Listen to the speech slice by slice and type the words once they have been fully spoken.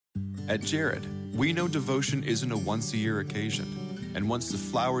At Jared, we know devotion isn't a once-a-year occasion. And once the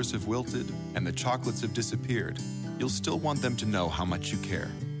flowers have wilted and the chocolates have disappeared, you'll still want them to know how much you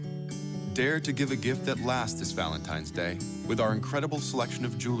care. Dare to give a gift that lasts this Valentine's Day with our incredible selection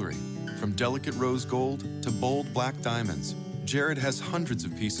of jewelry. From delicate rose gold to bold black diamonds, Jared has hundreds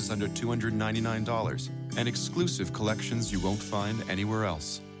of pieces under $299 and exclusive collections you won't find anywhere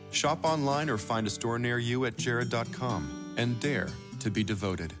else. Shop online or find a store near you at jared.com and dare to be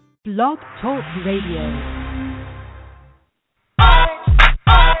devoted. Blog Talk Radio.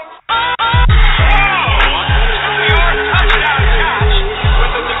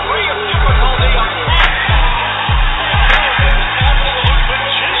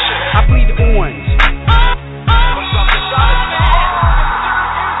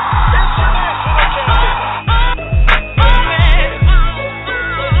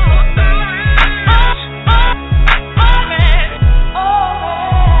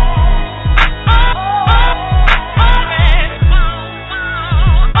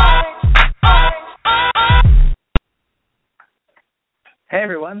 Hey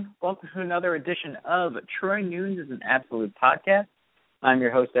everyone, welcome to another edition of Troy Nunes is an Absolute Podcast. I'm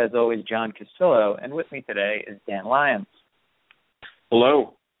your host, as always, John Castillo, and with me today is Dan Lyons.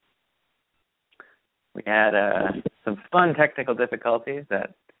 Hello. We had some fun technical difficulties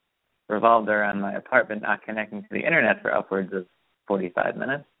that revolved around my apartment not connecting to the internet for upwards of 45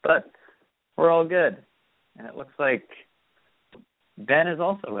 minutes, but we're all good. And it looks like Ben is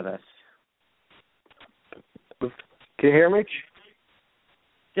also with us. Can you hear me?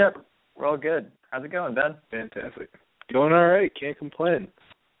 Yep, we're all good. How's it going, Ben? Fantastic. Going all right. Can't complain.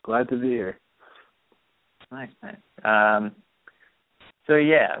 Glad to be here. Nice. So,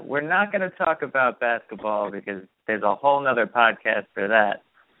 we're not going to talk about basketball because there's a whole nother podcast for that.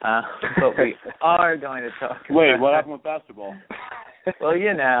 But we are going to talk about... Wait, what happened with basketball? Well,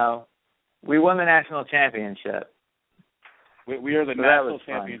 we won the national championship. We are the national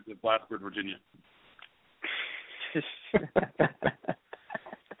champions of Blacksburg, Virginia.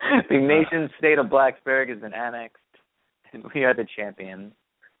 The nation state of Blacksburg has been annexed, and we are the champions.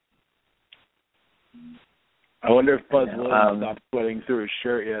 I wonder if Buzz Williams stopped sweating through his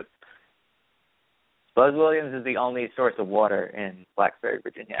shirt yet. Buzz Williams is the only source of water in Blacksburg,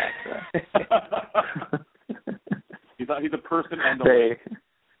 Virginia, actually. He's a person and a lady.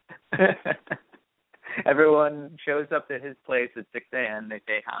 Everyone shows up to his place at 6 a.m. They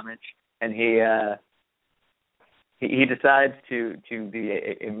pay homage, and he decides to be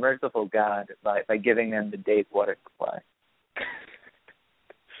a merciful God by giving them the day's water supply.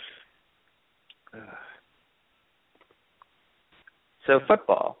 So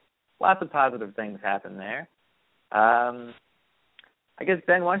football, lots of positive things happen there. I guess,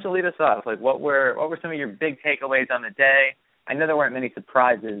 Ben, why don't you lead us off? Like, what were some of your big takeaways on the day? I know there weren't many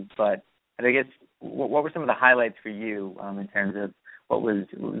surprises, but I guess what were some of the highlights for you in terms of what was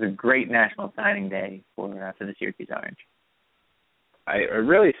a great national signing day for the Syracuse Orange? I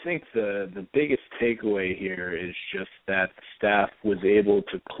really think the biggest takeaway here is just that the staff was able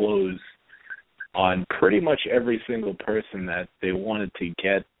to close on pretty much every single person that they wanted to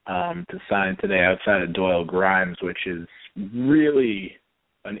get to sign today outside of Doyle Grimes, which is really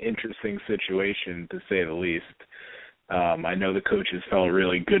an interesting situation, to say the least. I know the coaches felt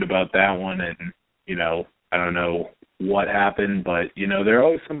really good about that one, and, I don't know what happened, but, there are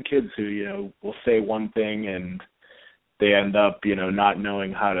always some kids who, will say one thing and they end up, not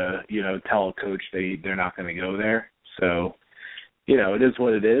knowing how to, tell a coach they're not going to go there. So, it is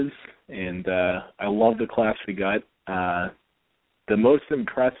what it is, and I love the class we got. The most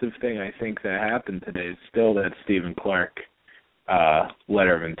impressive thing I think that happened today is still that Stephen Clark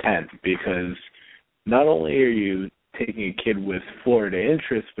letter of intent, because not only are you taking a kid with Florida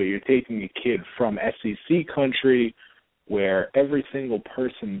interest, but you're taking a kid from SEC country where every single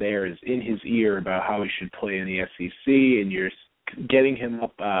person there is in his ear about how he should play in the SEC, and you're getting him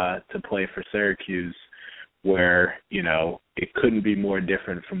up to play for Syracuse where, it couldn't be more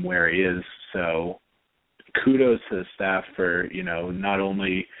different from where he is. So kudos to the staff for, not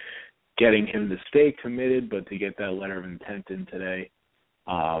only getting him to stay committed, but to get that letter of intent in today.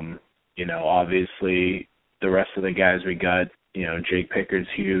 Obviously the rest of the guys we got, Jake Pickett's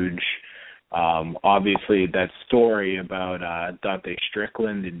huge. Obviously that story about Dante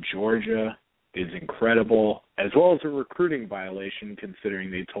Strickland in Georgia is incredible, as well as a recruiting violation, considering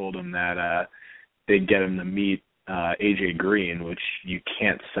they told him that they'd get him to meet AJ Green, which you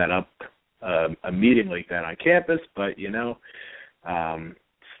can't set up a meeting like that on campus, but,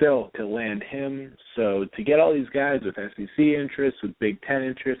 still to land him. So to get all these guys with SEC interest, with Big Ten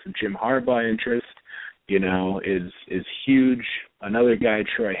interest, with Jim Harbaugh interest, is huge. Another guy,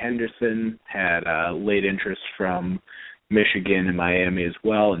 Troy Henderson, had late interest from Michigan and Miami as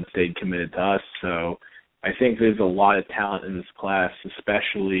well and stayed committed to us. So I think there's a lot of talent in this class,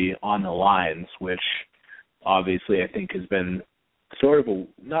 especially on the lines, which obviously I think has been sort of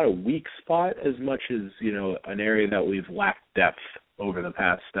not a weak spot as much as, an area that we've lacked depth over the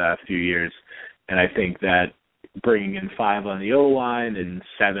past few years. And I think that bringing in 5 on the O-line and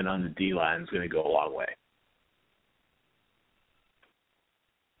 7 on the D-line is going to go a long way.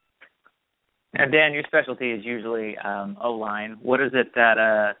 Now, Dan, your specialty is usually O-line. What is it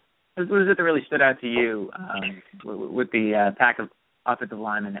that really stood out to you with the pack of offensive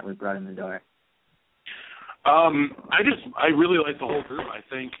linemen that we brought in the door? I really like the whole group. I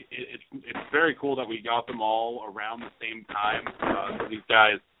think it's very cool that we got them all around the same time. So these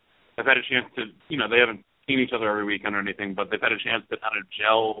guys have had a chance to, they haven't seen each other every weekend or anything, but they've had a chance to kind of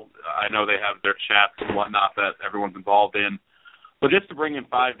gel. I know they have their chats and whatnot that everyone's involved in. But just to bring in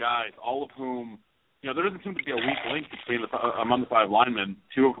 5 guys, all of whom, there doesn't seem to be a weak link among the 5 linemen,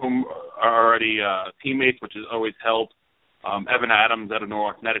 2 of whom are already teammates, which has always helped. Evan Adams out of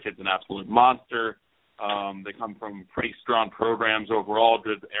Norwalk, Connecticut, is an absolute monster. They come from pretty strong programs overall,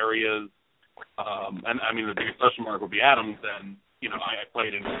 good areas. And, I mean, the biggest question mark would be Adams, and, I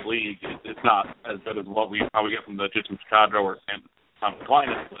played in the league. It's not as good as what we probably get from the Jits from Chicago or Tom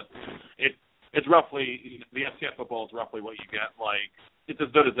Aquinas, but it's roughly, the FCS football is roughly what you get. Like, it's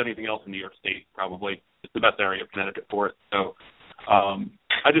as good as anything else in New York State, probably. It's the best area of Connecticut for it. So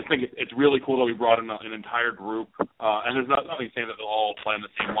I just think it's really cool that we brought in an entire group. And there's nothing saying that they'll all play on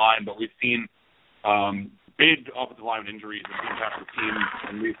the same line, but we've seen big offensive line injuries in the past team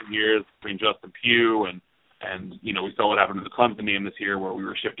in recent years between Justin Pugh and we saw what happened to the Clemson game this year where we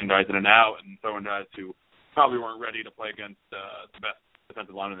were shifting guys in and out and throwing guys who probably weren't ready to play against the best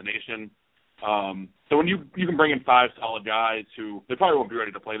defensive line in the nation. So when you can bring in 5 solid guys who they probably won't be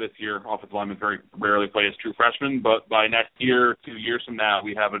ready to play this year. Offensive linemen very rarely play as true freshmen, but by next year, 2 years from now,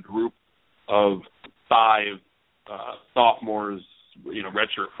 we have a group of 5 sophomores,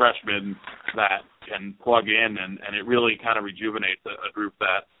 redshirt freshmen that can plug in, and it really kind of rejuvenates a group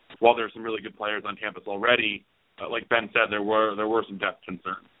that, while there's some really good players on campus already, like Ben said, there were some depth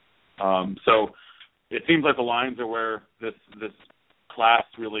concerns. So it seems like the lines are where this class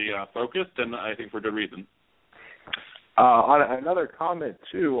really focused, and I think for good reason. On another comment,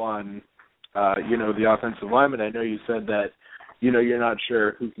 too, on, the offensive lineman, I know you said that, you're not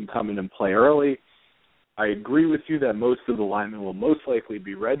sure who can come in and play early. I agree with you that most of the linemen will most likely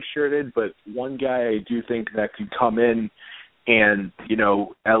be redshirted, but one guy I do think that could come in and,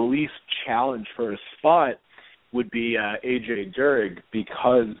 at least challenge for a spot would be A.J. Durig,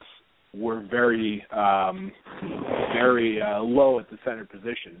 because we're very, very low at the center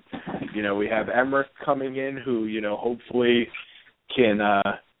position. We have Emmerich coming in who, hopefully can,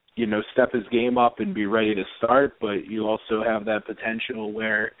 step his game up and be ready to start, but you also have that potential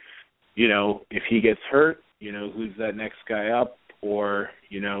where, if he gets hurt, who's that next guy up? Or,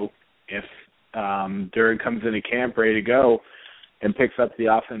 if Durig comes into camp ready to go and picks up the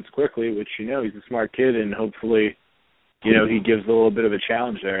offense quickly, which, he's a smart kid, and hopefully, he gives a little bit of a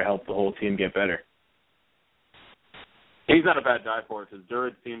challenge there to help the whole team get better. He's not a bad guy for us, because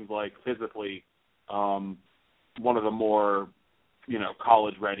Durig seems like physically one of the more,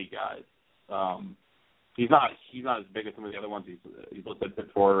 college-ready guys. He's not as big as some of the other ones. He's listed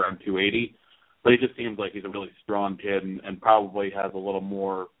for around 280, but he just seems like he's a really strong kid and probably has a little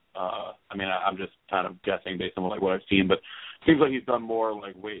more. I'm just kind of guessing based on what I've seen, but it seems like he's done more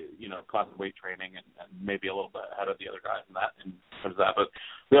like weight, classic weight training and maybe a little bit ahead of the other guys in terms of that. But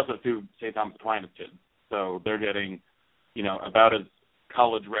we also have 2 St. Thomas Aquinas kids, so they're getting, about as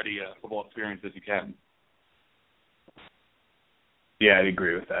college-ready a football experience as you can. Yeah, I'd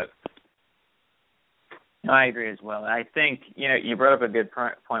agree with that. No, I agree as well. I think, you brought up a good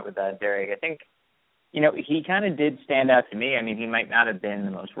point with that, Derek. I think, he kind of did stand out to me. I mean, he might not have been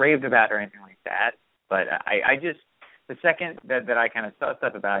the most raved about or anything like that, but I just, the second that I kind of saw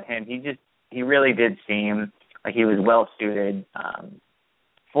stuff about him, he really did seem like he was well-suited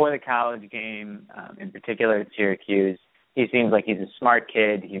for the college game, in particular at Syracuse. He seems like he's a smart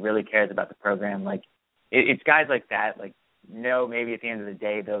kid. He really cares about the program. Like, it's guys like that, like, maybe at the end of the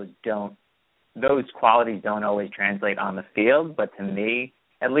day, those qualities don't always translate on the field, but to me,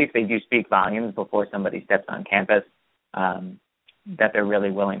 at least they do speak volumes before somebody steps on campus, that they're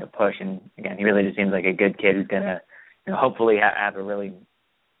really willing to push. And again, he really just seems like a good kid who's going to hopefully have a really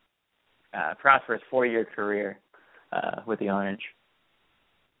prosperous 4-year career with the Orange.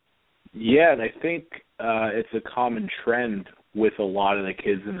 Yeah, and I think it's a common trend with a lot of the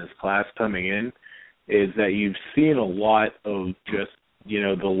kids in this class coming in is that you've seen a lot of just,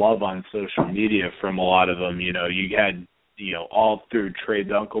 the love on social media from a lot of them. You had, all through Trey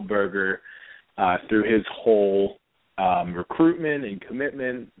Dunkelberger, through his whole recruitment and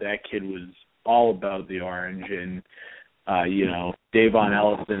commitment, that kid was all about the orange. And, Davon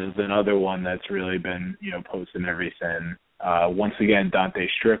Ellison is another one that's really been, posting everything. Once again, Dante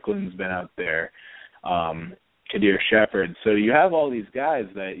Strickland's been out there. Kadir Shepard. So you have all these guys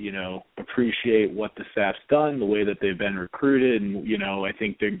that, appreciate what the staff's done, the way that they've been recruited, and, I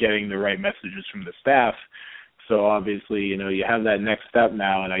think they're getting the right messages from the staff. So obviously, you have that next step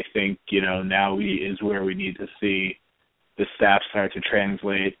now, and I think, now is where we need to see the staff start to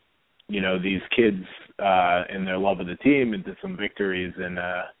translate, these kids and their love of the team into some victories, and,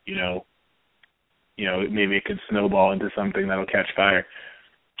 maybe it could snowball into something that'll catch fire.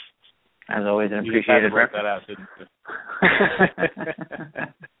 As always, an appreciated work that out, didn't you?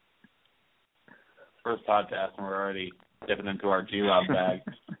 First podcast, and we're already dipping into our G-Lob bag.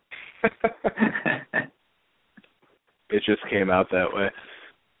 It just came out that way.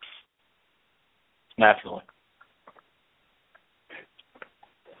 Naturally.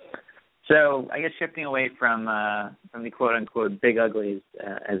 So, I guess shifting away from the quote-unquote big uglies,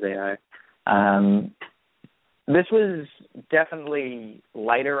 as they are, this was definitely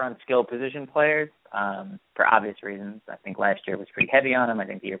lighter on skill position players for obvious reasons. I think last year was pretty heavy on them. I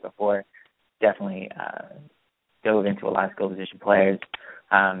think the year before definitely dove into a lot of skill position players.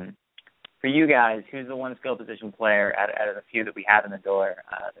 For you guys, who's the one skill position player out of the few that we have in the door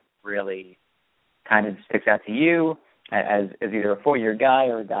that really kind of sticks out to you as either a four-year guy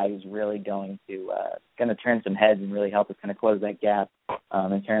or a guy who's really going to turn some heads and really help us kind of close that gap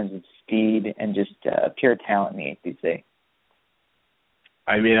in terms of speed and just pure talent in the ACC?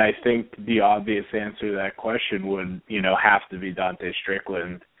 I mean, I think the obvious answer to that question would, have to be Dante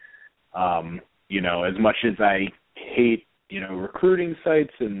Strickland. As much as I hate, recruiting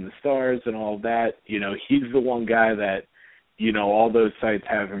sites and the stars and all that, he's the one guy that, all those sites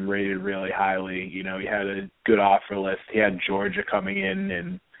have him rated really highly. He had a good offer list. He had Georgia coming in,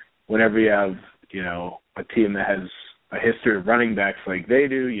 and whenever you have, a team that has a history of running backs like they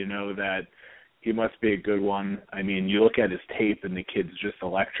do, that he must be a good one. I mean, you look at his tape and the kid's just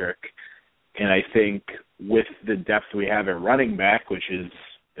electric. And I think with the depth we have at running back, which is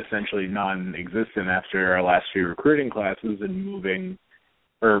essentially non-existent after our last few recruiting classes, and moving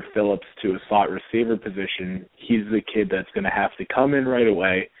Irv Phillips to a slot receiver position, he's the kid that's going to have to come in right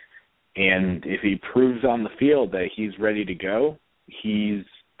away. And if he proves on the field that he's ready to go, he's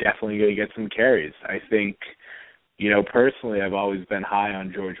definitely going to get some carries. I think, personally, I've always been high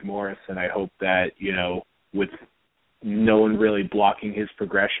on George Morris, and I hope that, with no one really blocking his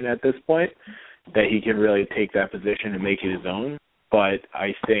progression at this point, that he can really take that position and make it his own. But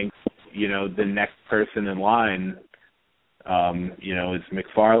I think, the next person in line, is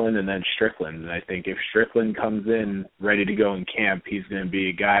McFarland and then Strickland. And I think if Strickland comes in ready to go in camp, he's going to be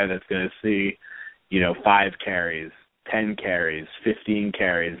a guy that's going to see, 5 carries, 10 carries, 15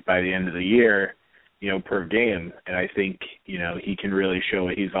 carries by the end of the year, per game. And I think, he can really show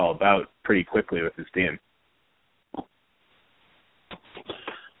what he's all about pretty quickly with his team.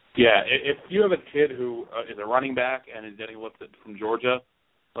 Yeah, if you have a kid who is a running back and is getting looked at from Georgia,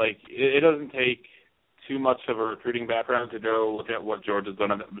 it doesn't take too much of a recruiting background to go look at what Georgia's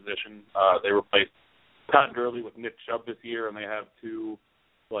done in that position. They replaced Cotton Gurley with Nick Chubb this year, and they have 2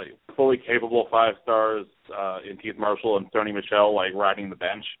 fully capable 5-stars in Keith Marshall and Sony Michel riding the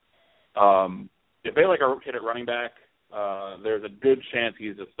bench. If they like a kid at running back, there's a good chance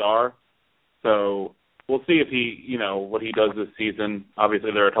he's a star. So we'll see if he, what he does this season.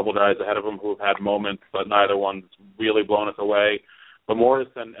 Obviously, there are a couple guys ahead of him who have had moments, but neither one's really blown us away. But Morris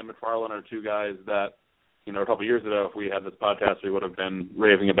and McFarland are 2 guys that, a couple of years ago, if we had this podcast, we would have been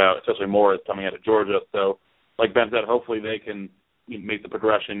raving about, especially Morris coming out of Georgia. So, like Ben said, hopefully they can make the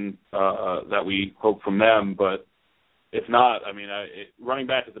progression that we hope from them. But if not, running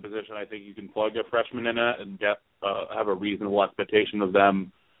back is a position I think you can plug a freshman in it and have a reasonable expectation of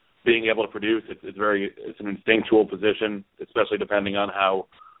them being able to produce. It's an instinctual position, especially depending on how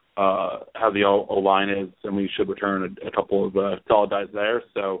the O-line is, and we should return a couple of solid guys there.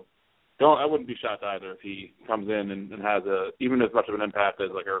 So I wouldn't be shocked either if he comes in and has even as much of an impact as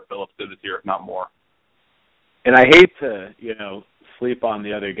Irv Phillips did this year, if not more. And I hate to, sleep on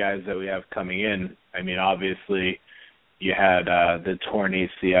the other guys that we have coming in. I mean, obviously, you had the torn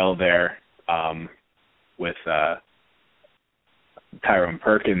ACL there with Tyrone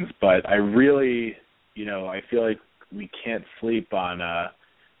Perkins, but I really, I feel like we can't sleep on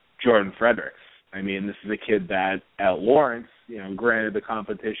Jordan Fredericks. I mean, this is a kid that at Lawrence, granted the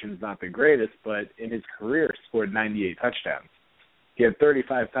competition's not the greatest, but in his career scored 98 touchdowns. He had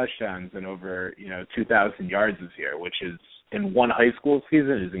 35 touchdowns and over, 2,000 yards this year, which is, in one high school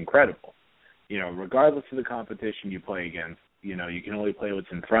season, is incredible. Regardless of the competition you play against, you can only play what's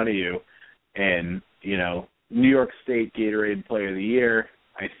in front of you. And, New York State Gatorade Player of the Year,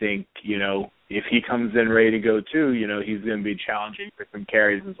 I think, if he comes in ready to go too, he's going to be challenging for some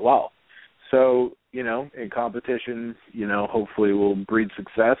carries as well. So, in competitions, hopefully will breed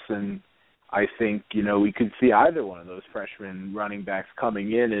success. And I think, we could see either one of those freshman running backs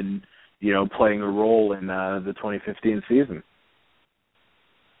coming in and, playing a role in the 2015 season.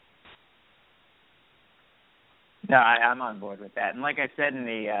 No, I'm on board with that. And like I said in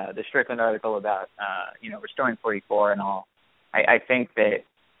the Strickland article about, restoring 44 and all, I think that,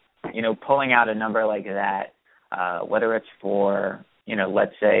 pulling out a number like that, whether it's for,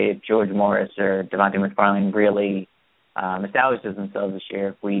 let's say if George Morris or Devontae McFarlane really establishes themselves this year,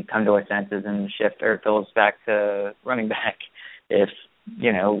 if we come to our senses and shift Eric Phillips back to running back, if,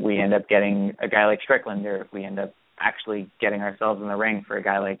 we end up getting a guy like Strickland, or if we end up actually getting ourselves in the ring for a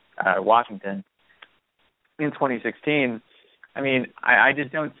guy like Washington in 2016, I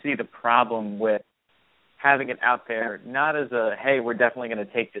just don't see the problem with having it out there, not as a, hey, we're definitely going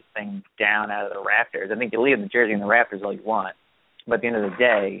to take this thing down out of the rafters. I think you leave the jersey in the rafters all you want, but at the end of the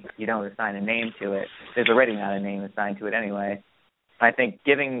day, you don't assign a name to it. There's already not a name assigned to it anyway. I think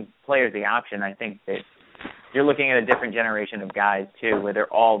giving players the option, I think that you're looking at a different generation of guys, too, where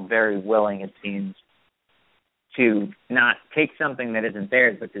they're all very willing, it seems, to not take something that isn't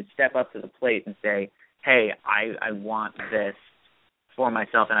theirs, but to step up to the plate and say, hey, I want this for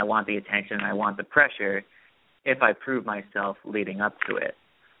myself, and I want the attention, and I want the pressure if I prove myself leading up to it.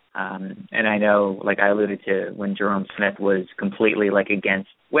 And I know, like I alluded to, when Jerome Smith was completely against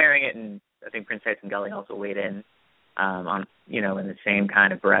wearing it, and I think Prince Tyson Gully also weighed in on, in the same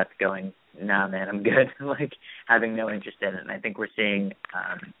kind of breath, going, nah, man, I'm good, having no interest in it. And I think we're seeing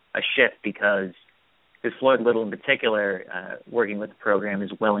a shift because Floyd Little in particular, working with the program,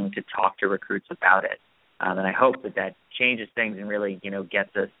 is willing to talk to recruits about it. And I hope that changes things and really,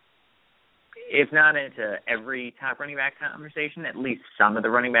 gets us, if not into every top running back conversation, at least some of the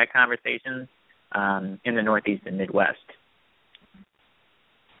running back conversations in the Northeast and Midwest.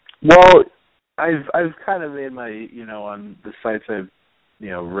 Well, I've kind of made my, on the sites I've,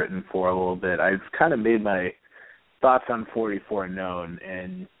 written for a little bit, I've kind of made my thoughts on 44 known.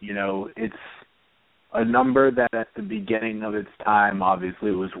 And, it's a number that at the beginning of its time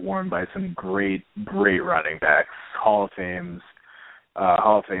obviously was worn by some great running backs, Hall of Famers,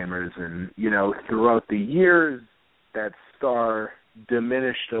 and throughout the years that star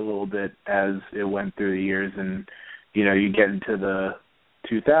diminished a little bit as it went through the years, and you get into the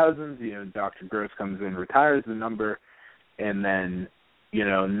 2000s, Dr. Gross comes in, retires the number, and then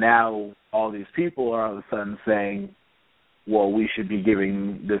now all these people are all of a sudden saying, well, we should be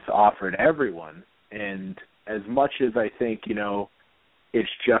giving this offer to everyone. And as much as I think, it's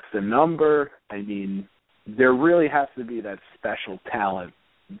just a number, there really has to be that special talent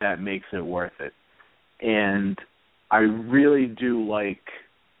that makes it worth it. And I really do like,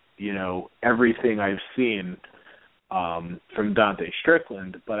 everything I've seen from Dante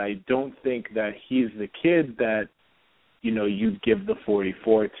Strickland, but I don't think that he's the kid that, you'd give the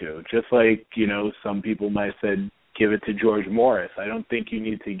 44 to. Just like, some people might have said, give it to George Morris. I don't think you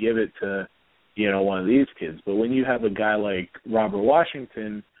need to give it to one of these kids. But when you have a guy like Robert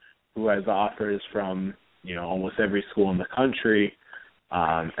Washington, who has offers from, almost every school in the country,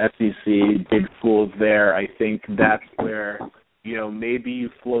 SEC, big schools there, I think that's where, maybe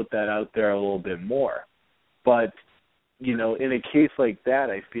you float that out there a little bit more. But, in a case like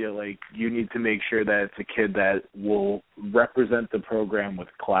that, I feel like you need to make sure that it's a kid that will represent the program with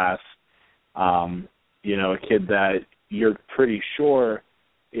class, a kid that you're pretty sure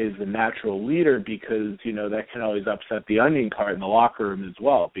is a natural leader, because, that can always upset the onion cart in the locker room as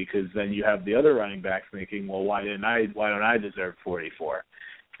well, because then you have the other running backs thinking, well, why don't I deserve 44?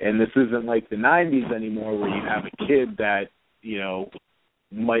 And this isn't like the 90s anymore, where you have a kid that,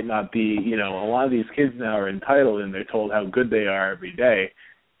 might not be, a lot of these kids now are entitled and they're told how good they are every day.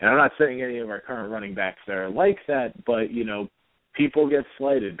 And I'm not saying any of our current running backs are like that, but, people get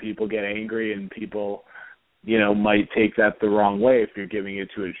slighted, people get angry, and people might take that the wrong way if you're giving it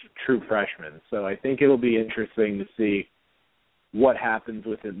to a true freshman. So I think it'll be interesting to see what happens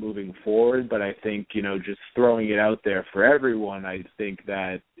with it moving forward. But I think, just throwing it out there for everyone, I think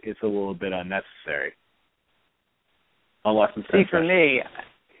that it's a little bit unnecessary. Unless it's for me,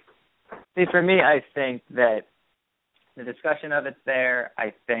 I think that the discussion of it's there.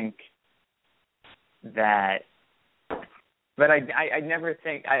 I think that But I never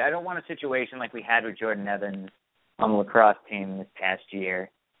think I don't want a situation like we had with Jordan Evans on the lacrosse team this past year,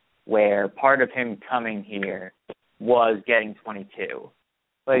 where part of him coming here was getting 22.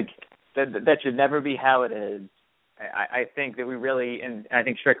 Like that should never be how it is. I think that we really, and I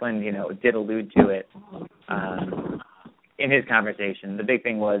think Strickland, did allude to it in his conversation. The big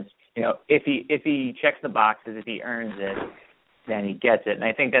thing was, if he checks the boxes, if he earns it, then he gets it. And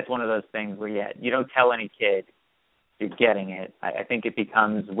I think that's one of those things where, you don't tell any kid you're getting it. I think it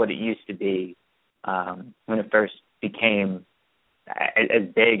becomes what it used to be when it first became as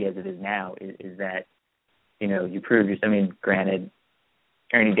big as it is now, is that, you prove yourself. I mean, granted,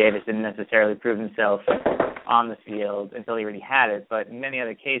 Ernie Davis didn't necessarily prove himself on the field until he already had it, but in many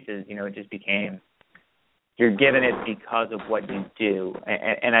other cases, it just became you're given it because of what you do.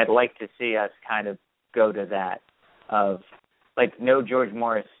 And I'd like to see us kind of go to that of, like, no, George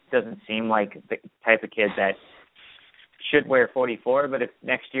Morris doesn't seem like the type of kid that should wear 44, but if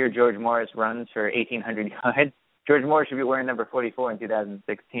next year George Morris runs for 1,800 yards, George Morris should be wearing number 44 in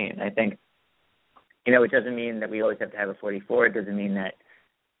 2016. I think, it doesn't mean that we always have to have a 44. It doesn't mean that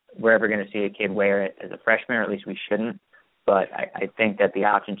we're ever going to see a kid wear it as a freshman, or at least we shouldn't. But I think that the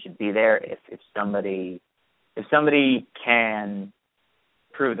option should be there if somebody can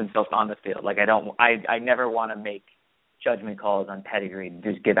prove themselves on the field. Like, I never want to make judgment calls on pedigree,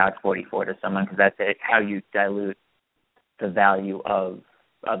 just give out 44 to someone, because that's how you dilute the value of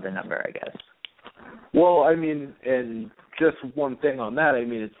the number, I guess. Well, I mean, and just one thing on that, I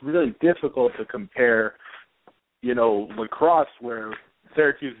mean, it's really difficult to compare, lacrosse, where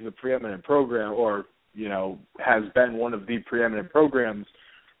Syracuse is a preeminent program, or, has been one of the preeminent programs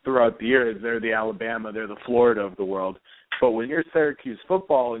throughout the years. They're the Alabama, they're the Florida of the world. But when you're Syracuse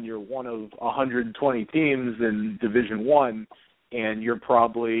football and you're one of 120 teams in Division I, and you're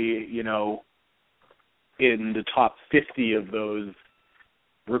probably, in the top 50 of those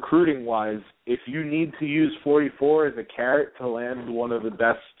recruiting-wise, if you need to use 44 as a carrot to land one of the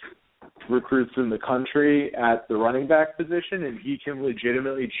best recruits in the country at the running back position, and he can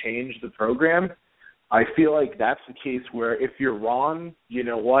legitimately change the program, I feel like that's the case where if you're wrong, you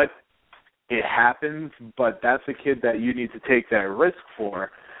know what, it happens, but that's a kid that you need to take that risk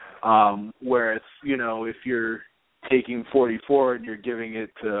for. Whereas, if you're taking 44 and you're giving it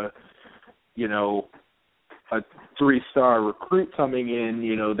to, a 3-star recruit coming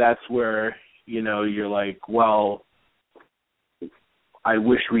in, that's where, you're like, well, I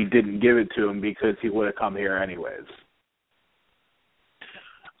wish we didn't give it to him because he would have come here anyways.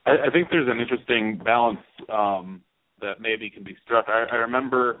 I think there's an interesting balance that maybe can be struck. I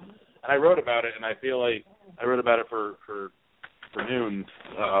remember, and I wrote about it, and I feel like I wrote about it for Noons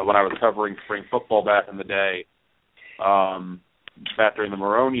when I was covering spring football back in the day, back during the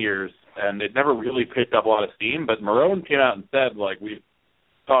Marone years, and it never really picked up a lot of steam, but Marone came out and said, like, we've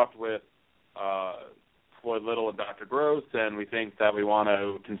talked with Floyd Little and Dr. Gross, and we think that we want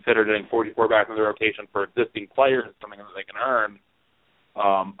to consider getting 44 back in the rotation for existing players, something that they can earn.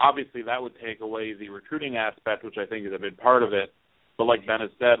 Obviously, that would take away the recruiting aspect, which I think is a big part of it. But like Ben has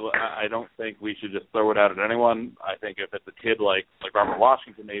said, I don't think we should just throw it out at anyone. I think if it's a kid like Robert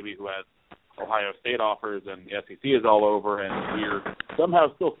Washington, maybe, who has Ohio State offers and the SEC is all over, and we're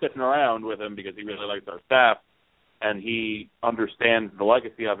somehow still sticking around with him because he really likes our staff and he understands the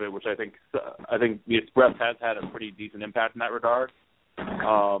legacy of it, which I think the Express has had a pretty decent impact in that regard.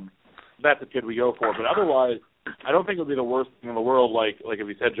 That's a kid we go for. But otherwise, I don't think it would be the worst thing in the world, like if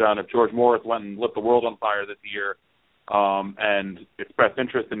you said, John, if George Morris went and lit the world on fire this year and expressed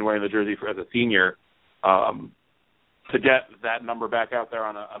interest in wearing the jersey as a senior, to get that number back out there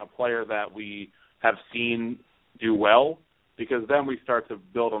on a player that we have seen do well, because then we start to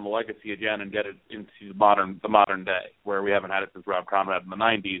build on the legacy again and get it into the modern day, where we haven't had it since Rob Conrad in the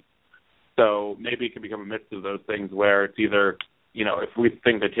 90s. So maybe it can become a mix of those things where it's either, if we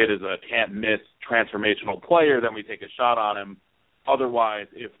think the kid is a can't-miss transformational player, then we take a shot on him. Otherwise,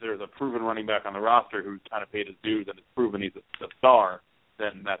 if there's a proven running back on the roster who's kind of paid his dues and it's proven he's a star,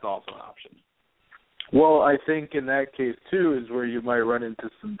 then that's also an option. Well, I think in that case, too, is where you might run into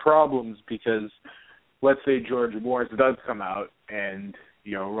some problems because let's say George Morris does come out and,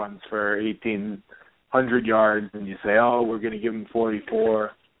 runs for 1,800 yards and you say, oh, we're going to give him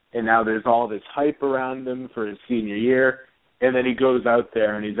 44, and now there's all this hype around him for his senior year, and then he goes out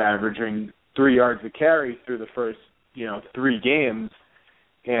there and he's averaging 3 yards a carry through the first, 3 games,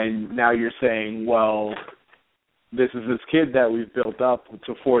 and now you're saying, well, this is this kid that we've built up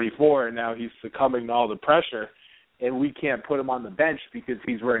to 44, and now he's succumbing to all the pressure, and we can't put him on the bench because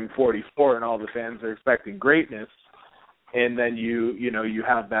he's wearing 44 and all the fans are expecting greatness. and then you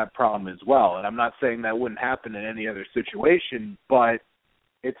have that problem as well. And I'm not saying that wouldn't happen in any other situation, but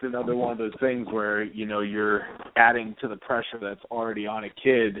it's another one of those things where, you're adding to the pressure that's already on a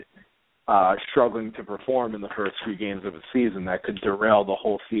kid struggling to perform in the first few games of a season that could derail the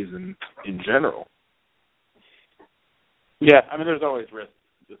whole season in general. Yeah, I mean, there's always risks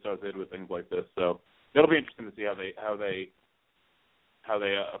associated with things like this, so it'll be interesting to see how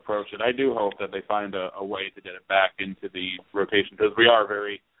they approach it. I do hope that they find a way to get it back into the rotation, because we're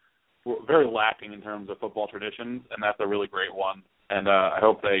very lacking in terms of football traditions, and that's a really great one. And I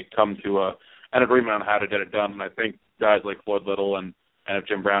hope they come to an agreement on how to get it done. And I think guys like Floyd Little and if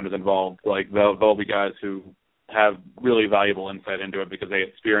Jim Brown is involved, like they'll be guys who have really valuable insight into it, because they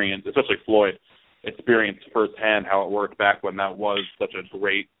experience, especially Floyd, experienced firsthand how it worked back when that was such a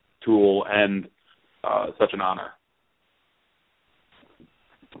great tool and such an honor.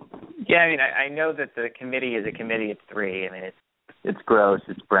 Yeah, I mean, I know that the committee is a committee of three. I mean, it's Gross,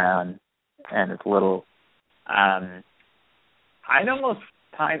 it's Brown, and it's Little. I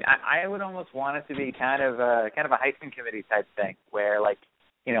would almost want it to be kind of a Heisman committee type thing, where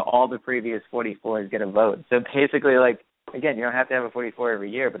all the previous 44s get a vote. So basically, again, you don't have to have a 44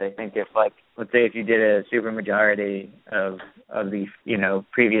 every year, but I think if let's say if you did a super majority of the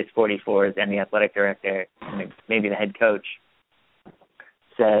previous 44s and the athletic director and maybe the head coach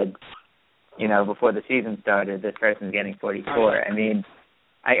said, before the season started, this person's getting 44. I mean,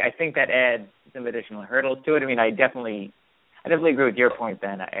 I think that adds some additional hurdles to it. I mean, I definitely agree with your point,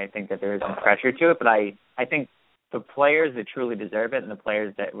 Ben. I think that there is some pressure to it, but I think the players that truly deserve it and the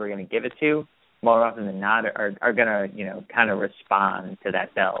players that we're going to give it to, more often than not, are going to, kind of respond to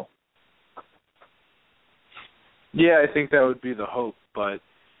that bell. Yeah, I think that would be the hope, but,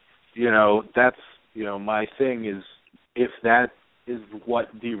 that's, my thing is, if that is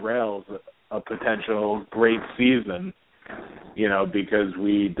what derails a potential great season, because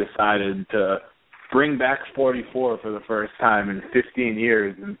we decided to bring back 44 for the first time in 15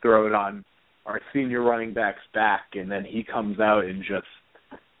 years and throw it on our senior running back's back, and then he comes out and just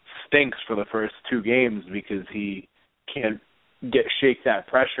stinks for the first two games because he can't shake that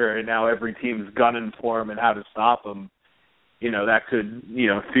pressure, and now every team's gunning for him and how to stop him. That could,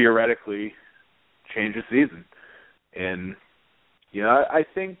 theoretically change the season. And, I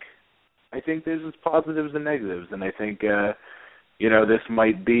think there's positives and negatives, and I think, this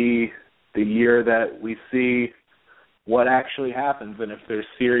might be the year that we see what actually happens and if they're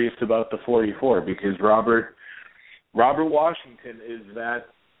serious about the 44, because Robert Washington is that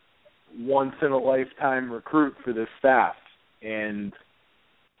once-in-a-lifetime recruit for this staff. And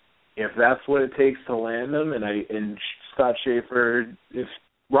if that's what it takes to land them, and Scott Schaefer, if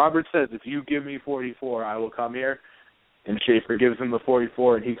Robert says, if you give me 44, I will come here, and Schaefer gives him the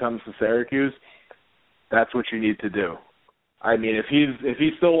 44 and he comes to Syracuse, that's what you need to do. I mean, if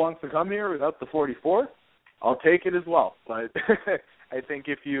he still wants to come here without the 44, I'll take it as well. But I think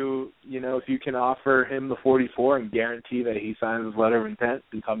if you can offer him the 44 and guarantee that he signs his letter of intent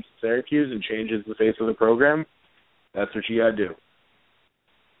and comes to Syracuse and changes the face of the program, that's what you got to do.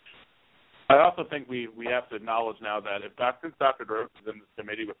 I also think we have to acknowledge now that since Dr. Gross is in this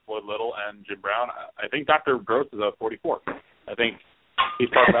committee with Floyd Little and Jim Brown, I think Dr. Gross is a 44. I think he's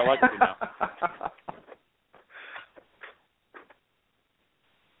part of that legacy now.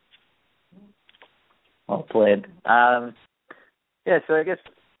 Well played. So I guess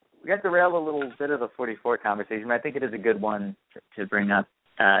we got derailed a little bit of the 44 conversation, but I think it is a good one to bring up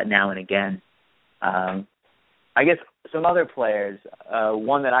now and again. I guess some other players,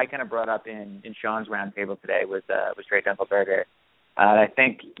 one that I kind of brought up in Sean's roundtable today was Trey Dunkelberger. I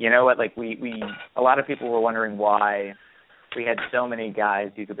think, we a lot of people were wondering why we had so many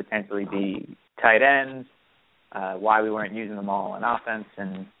guys who could potentially be tight ends, why we weren't using them all on offense,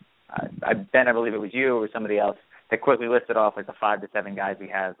 and Ben, I believe it was you or somebody else that quickly listed off the 5 to 7 guys we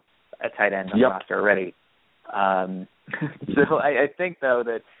have at tight end on the roster already. So I think, though,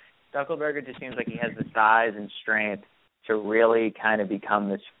 that Dunkelberger just seems like he has the size and strength to really kind of become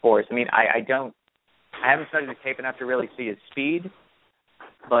this force. I mean, I haven't studied the tape enough to really see his speed,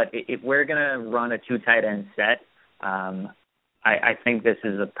 but if we're going to run a 2 tight end set, I think this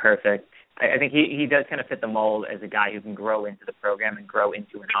is a perfect. I think he does kind of fit the mold as a guy who can grow into the program and grow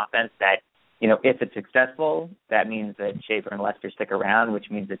into an offense that, if it's successful, that means that Schaefer and Lester stick around, which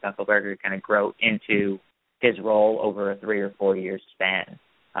means that Dunkelberger kind of grow into his role over a 3 or 4 year span.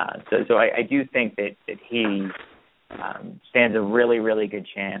 So I do think that he stands a really, really good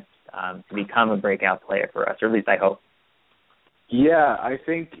chance to become a breakout player for us, or at least I hope. Yeah, I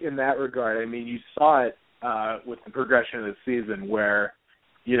think in that regard, I mean, you saw it with the progression of the season where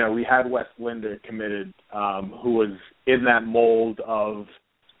we had Wes Linder committed, who was in that mold of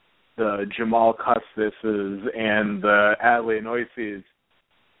the Jamal Custises and the Adley Noises.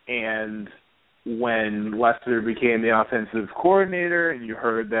 And when Lester became the offensive coordinator and you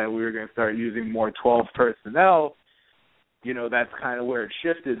heard that we were going to start using more 12 personnel, that's kind of where it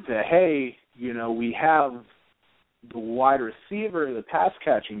shifted to, hey, we have the wide receiver, the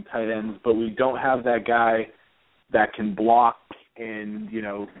pass-catching tight ends, but we don't have that guy that can block and,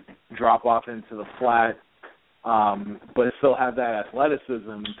 drop off into the flat, but still have that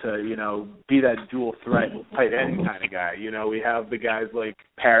athleticism to, be that dual threat tight end kind of guy. We have the guys like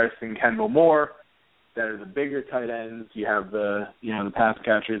Paris and Kendall Moore that are the bigger tight ends. You have the pass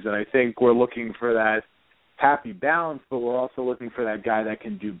catchers, and I think we're looking for that happy balance, but we're also looking for that guy that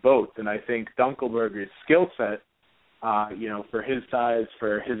can do both. And I think Dunkelberger's skill set, for his size,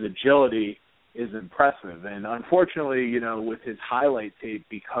 for his agility, is impressive. And unfortunately, with his highlight tape,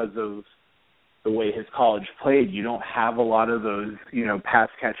 because of the way his college played, you don't have a lot of those,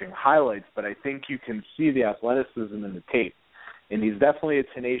 pass-catching highlights, but I think you can see the athleticism in the tape. And he's definitely a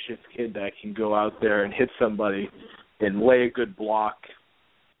tenacious kid that can go out there and hit somebody and lay a good block.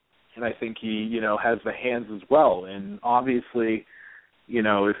 And I think he, has the hands as well. And obviously,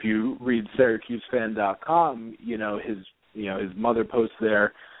 if you read SyracuseFan.com, his mother posts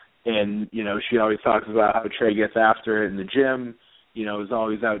there, and, she always talks about how Trey gets after it in the gym, is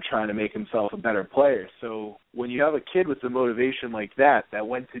always out trying to make himself a better player. So when you have a kid with a motivation like that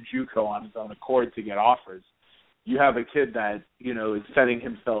went to JUCO on his own accord to get offers, you have a kid that, is setting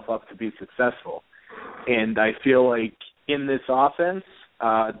himself up to be successful. And I feel like in this offense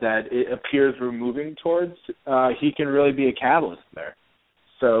that it appears we're moving towards, he can really be a catalyst there.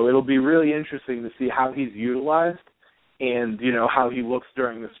 So it'll be really interesting to see how he's utilized and, how he looks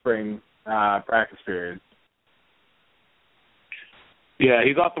during the spring practice period. Yeah,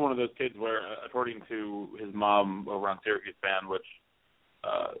 he's also one of those kids where, according to his mom over on Syracuse Fan, which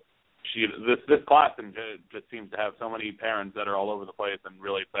this class just seems to have so many parents that are all over the place and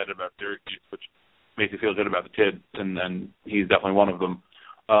really excited about Syracuse, which makes you feel good about the kids, and he's definitely one of them.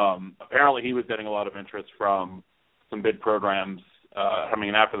 Apparently he was getting a lot of interest from some bid programs coming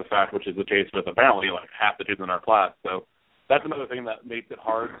in after the fact, which is the case with apparently like half the kids in our class. So that's another thing that makes it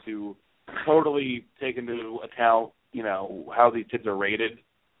hard to totally take into account, how these kids are rated.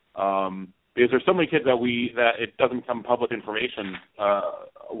 Because there's so many kids that it doesn't become public information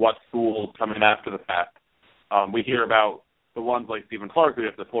what schools come in after the fact. We hear about the ones like Stephen Clark who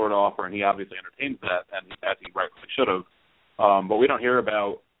have the Florida offer, and he obviously entertains that, and as he rightfully should have. But we don't hear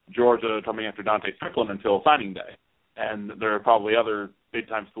about Georgia coming after Dante Strickland until signing day. And there are probably other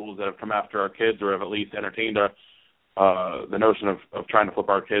big-time schools that have come after our kids or have at least entertained the notion of trying to flip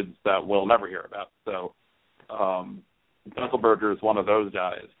our kids that we'll never hear about. So Dunkelberger is one of those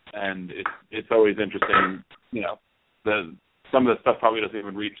guys, and it's always interesting, some of the stuff probably doesn't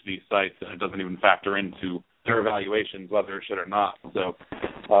even reach these sites, and it doesn't even factor into their evaluations, whether it should or not. So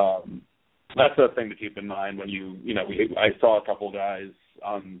that's a thing to keep in mind when I saw a couple guys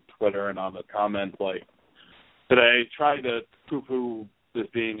on Twitter and on the comments like today trying to poo-poo this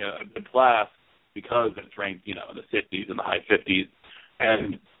being a good class because it's ranked, in the 60s and the high 50s.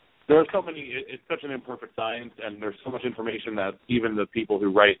 And there are so many, it's such an imperfect science, and there's so much information that even the people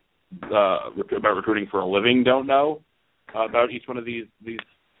who write about recruiting for a living don't know about each one of these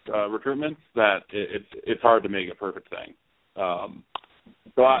recruitments, that it's hard to make a perfect thing.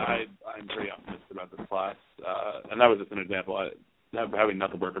 So I'm pretty optimistic about this class. And that was just an example. Having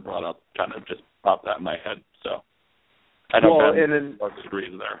Knuckleberger brought up kind of just popped that in my head. So I know Ben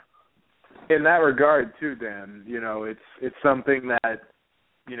agrees there. In that regard, too, Dan, it's something that,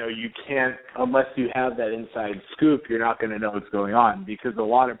 you can't, unless you have that inside scoop, you're not going to know what's going on, because a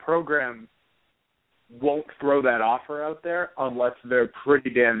lot of programs won't throw that offer out there unless they're pretty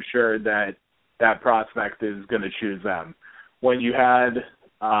damn sure that that prospect is going to choose them. When you had,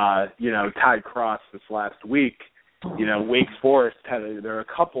 Ty Cross this last week, Wake Forest there are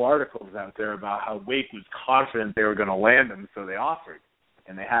a couple articles out there about how Wake was confident they were going to land him, so they offered,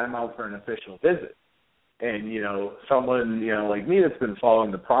 and they had him out for an official visit. And, someone, like me that's been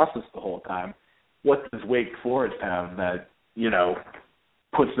following the process the whole time, what does Wake Forest have that,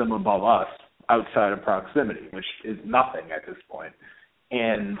 puts them above us outside of proximity, which is nothing at this point.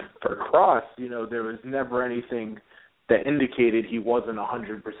 And for Cross, there was never anything that indicated he wasn't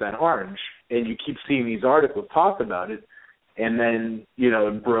 100% orange. And you keep seeing these articles talk about it. And then,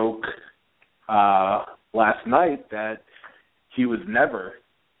 it broke last night that he was never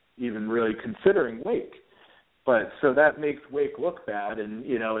even really considering Wake. But so that makes Wake look bad. And,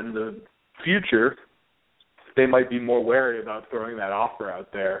 in the future, they might be more wary about throwing that offer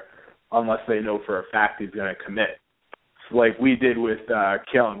out there unless they know for a fact he's going to commit. So like we did with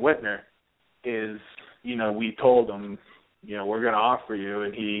Kalen Whitner is, we told him, we're going to offer you,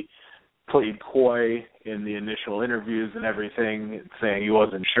 and he played coy in the initial interviews and everything, saying he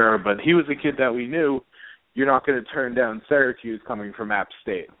wasn't sure, but he was a kid that we knew you're not going to turn down Syracuse coming from App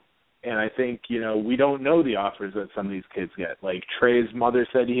State. And I think, we don't know the offers that some of these kids get. Like Trey's mother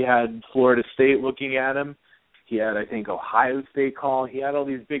said he had Florida State looking at him. He had, I think, Ohio State calling. He had all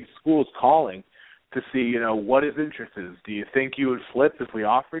these big schools calling to see, what his interest is. Do you think you would flip if we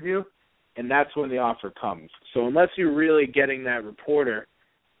offered you? And that's when the offer comes. So unless you're really getting that reporter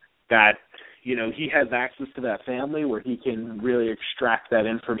that, he has access to that family where he can really extract that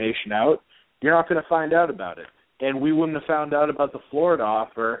information out, you're not going to find out about it. And we wouldn't have found out about the Florida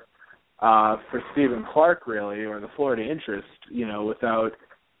offer for Stephen Clark, really, or the Florida interest, without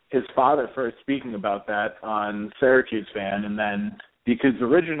his father first speaking about that on Syracuse Fan. And then, because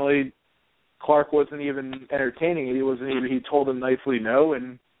originally Clark wasn't even entertaining it, he told him nicely no,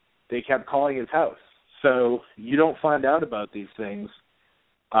 and they kept calling his house. So you don't find out about these things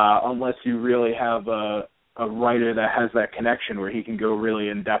unless you really have a writer that has that connection where he can go really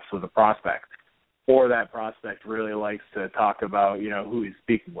in depth with a prospect, or that prospect really likes to talk about, who he's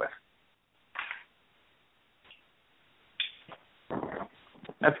speaking with.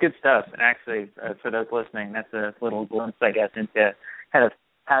 That's good stuff. And actually, for those listening, that's a little glimpse, I guess, into kind of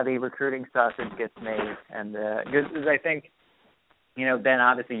how the recruiting sausage gets made. And because I think, Ben,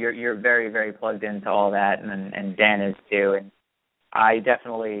 obviously you're very, very plugged into all that, and Dan is too. And I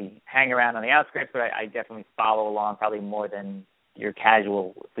definitely hang around on the outskirts, but I definitely follow along probably more than your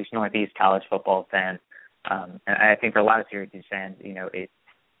casual, at least Northeast college football fan. And I think for a lot of Syracuse fans,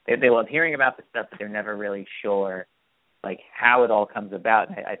 they love hearing about this stuff, but they're never really sure like how it all comes about.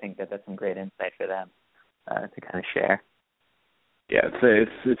 And I think that's some great insight for them to kind of share. Yeah,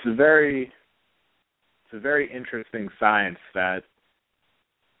 it's a very interesting science that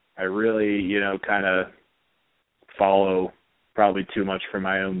I really kind of follow, probably too much for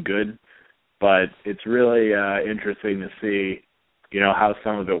my own good, but it's really interesting to see how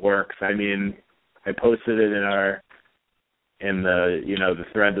some of it works. I mean, I posted it in the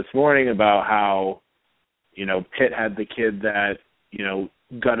thread this morning about how Pitt had the kid that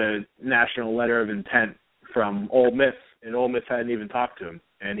got a national letter of intent from Ole Miss, and Ole Miss hadn't even talked to him,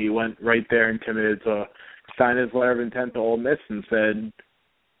 and he went right there and committed to sign his letter of intent to Ole Miss and said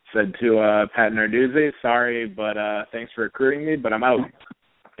to Pat Narduzzi, sorry, but thanks for recruiting me, but I'm out.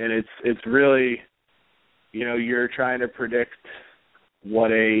 And it's really, you're trying to predict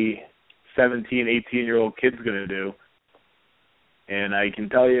what a 17, 18-year-old kid's going to do. And I can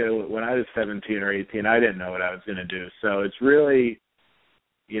tell you, when I was 17 or 18, I didn't know what I was going to do. So it's really,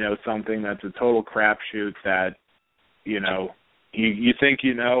 something that's a total crapshoot that, you think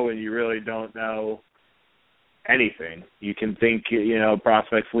and you really don't know anything. You can think,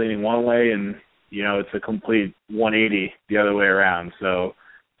 prospects leaning one way and, it's a complete 180 the other way around. So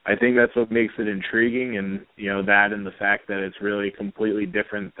I think that's what makes it intriguing, and, that and the fact that it's really completely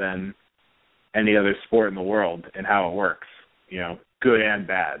different than any other sport in the world and how it works, good and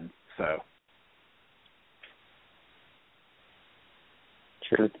bad. So.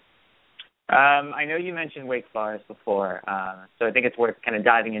 Truth. I know you mentioned Wake Forest before, so I think it's worth kind of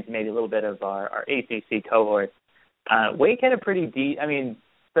diving into maybe a little bit of our ACC cohort. Wake had a pretty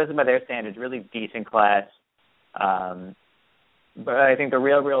especially by their standards, really decent class. But I think the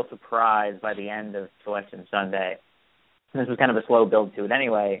real surprise by the end of Selection Sunday, and this was kind of a slow build to it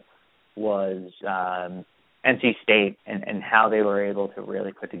anyway, was NC State and how they were able to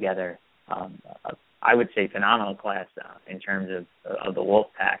really put together, I would say, phenomenal class in terms of the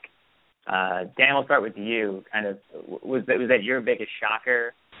Wolfpack. Dan, we'll start with you. Kind of, was that your biggest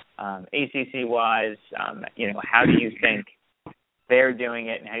shocker, ACC-wise? How do you think they're doing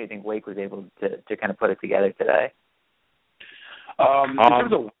it, and how do you think Wake was able to kind of put it together today? In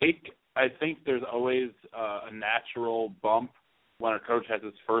terms of Wake, I think there's always a natural bump when a coach has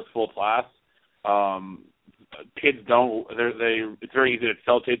his first full class. Kids don't. It's very easy to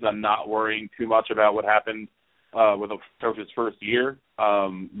tell kids I'm not worrying too much about what happened with a coach's first year,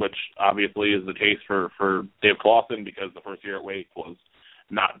 which obviously is the case for Dave Clawson, because the first year at Wake was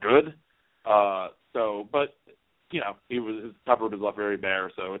not good. But his cupboard was left very bare,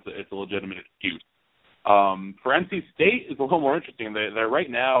 so it's a legitimate excuse. For NC State, it's a little more interesting. They're right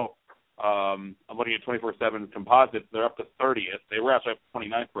now. I'm looking at 24/7 composites. They're up to 30th. They were actually up to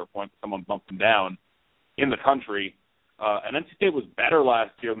 29th for a point. Someone bumped them down in the country. And NC State was better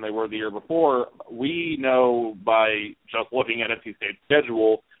last year than they were the year before. We know by just looking at NC State's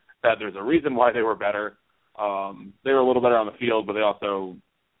schedule that there's a reason why they were better. They were a little better on the field, but they also,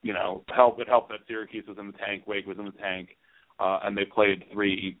 you know, it helped that Syracuse was in the tank, Wake was in the tank, and they played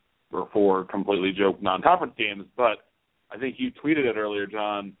 3 or 4 completely joke non-conference games. But I think you tweeted it earlier,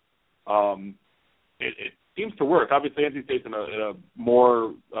 John. It seems to work. Obviously, NC State's in a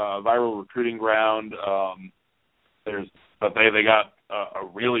more viral recruiting ground. But they got a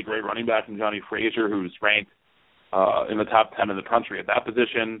really great running back in Johnny Frazier, who's ranked in the top 10 in the country at that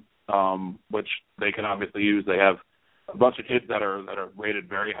position, which they can obviously use. They have a bunch of kids that are rated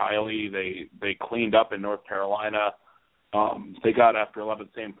very highly. They cleaned up in North Carolina. They got after 11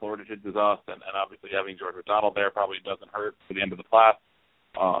 same Florida kids as us, and obviously having George McDonald there probably doesn't hurt for the end of the class,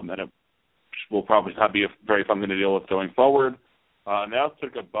 and it will probably not be a very fun thing to deal with going forward. Now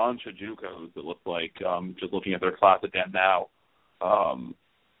took a bunch of JUCOs, it looks like, just looking at their class again now. A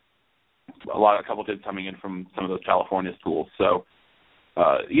couple kids coming in from some of those California schools. So,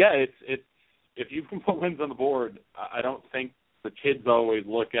 it's if you can put wins on the board, I don't think the kids always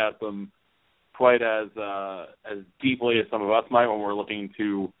look at them quite as deeply as some of us might when we're looking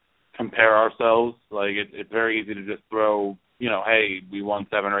to compare ourselves. Like, it's very easy to just throw, you know, hey, we won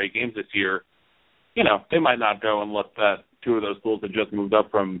 7 or 8 games this year. You know, they might not go and look at 2 of those schools that just moved up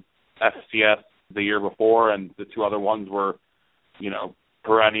from FCS the year before, and the 2 other ones were, you know,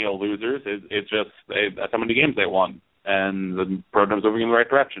 perennial losers. It's just that's how many games they won, and the program's moving in the right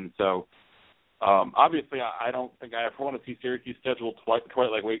direction. So, obviously, I don't think I ever want to see Syracuse scheduled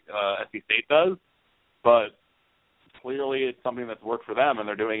quite like SC State does, but clearly it's something that's worked for them, and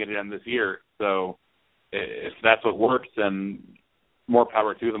they're doing it again this year. So, if that's what works, then more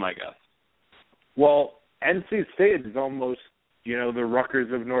power to them, I guess. Well, NC State is almost, you know, the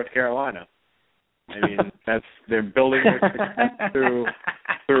Rutgers of North Carolina. I mean, they're building their success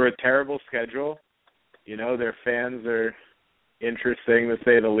through a terrible schedule. You know, their fans are interesting, to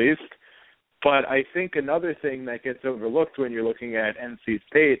say the least. But I think another thing that gets overlooked when you're looking at NC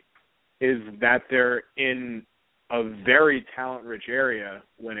State is that they're in a very talent-rich area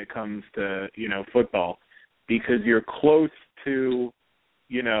when it comes to, you know, football, because you're close to,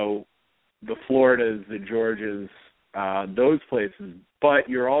 you know, the Floridas, the Georgias, those places, but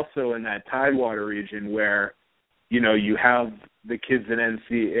you're also in that Tidewater region where, you know, you have the kids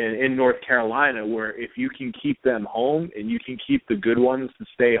in North Carolina, where if you can keep them home and you can keep the good ones to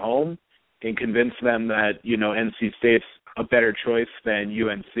stay home and convince them that, you know, NC State's a better choice than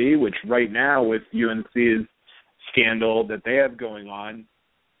UNC, which right now with UNC's scandal that they have going on,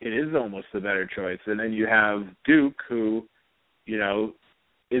 it is almost a better choice. And then you have Duke, who, you know,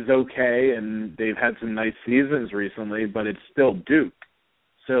 is okay, and they've had some nice seasons recently, but it's still Duke.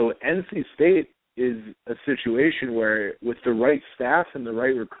 So NC State is a situation where with the right staff and the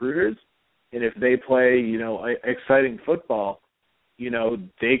right recruiters, and if they play, you know, exciting football, you know,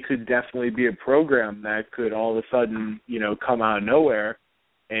 they could definitely be a program that could all of a sudden, you know, come out of nowhere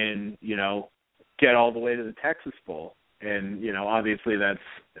and, you know, get all the way to the Texas Bowl. And, you know, obviously that's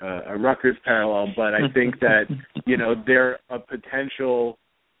a Rutgers parallel, but I think that, you know, they're a potential,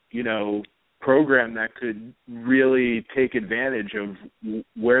 you know, program that could really take advantage of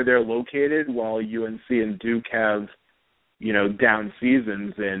where they're located while UNC and Duke have, you know, down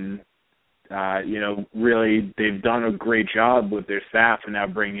seasons. And, you know, really they've done a great job with their staff, and now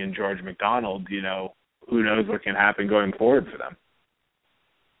bringing in George McDonald, you know, who knows what can happen going forward for them.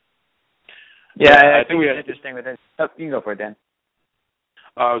 Yeah, I think it's interesting with it. Oh, you can go for it, Dan.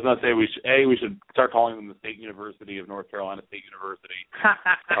 I was going to say we should start calling them the State University of North Carolina State University.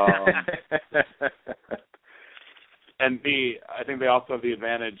 And B, I think they also have the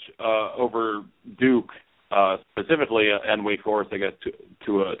advantage over Duke specifically, and Wake Forest, I guess,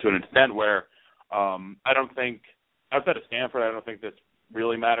 to an extent where I don't think, outside of Stanford, I don't think this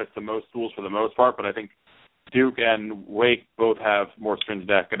really matters to most schools for the most part, but I think Duke and Wake both have more stringent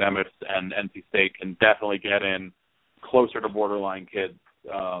academics, and NC State can definitely get in closer to borderline kids,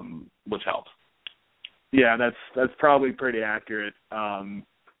 which helps. Yeah, that's probably pretty accurate.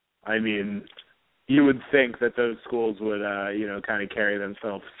 I mean, you would think that those schools would, you know, kind of carry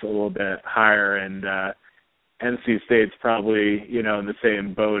themselves a little bit higher, and NC State's probably, you know, in the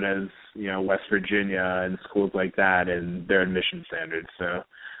same boat as, you know, West Virginia and schools like that and their admission standards. So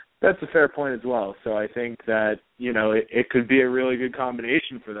that's a fair point as well. So I think that, you know, it could be a really good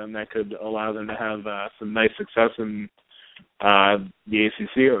combination for them that could allow them to have some nice success in the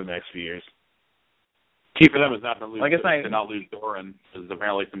ACC over the next few years. Key for them is not to lose Doran, because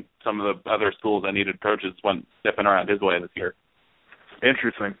apparently some of the other schools that needed coaches went stepping around his way this year.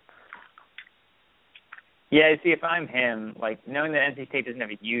 Interesting. Yeah, see, if I'm him, like, knowing that NC State doesn't have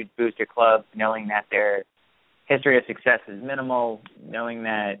a huge booster club, knowing that their history of success is minimal, knowing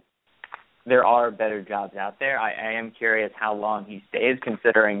that there are better jobs out there. I am curious how long he stays,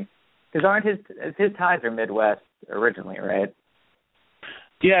 considering, because aren't his ties are Midwest originally, right?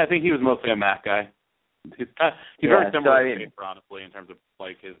 Yeah, I think he was mostly a MAC guy. He's very similar to Schaefer, honestly, in terms of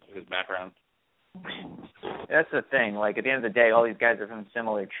like his background. That's the thing. Like at the end of the day, all these guys are from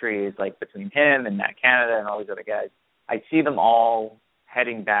similar trees. Like between him and Matt Canada and all these other guys, I see them all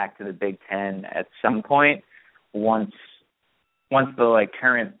heading back to the Big Ten at some point. Once the like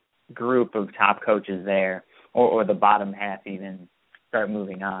current group of top coaches there, or the bottom half even start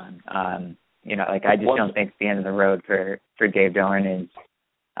moving on. Like I just don't think it's the end of the road for Dave Doeren is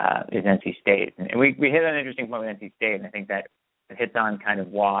NC State. And we hit an interesting point with NC State, and I think that it hits on kind of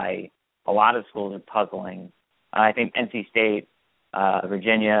why a lot of schools are puzzling. I think NC State,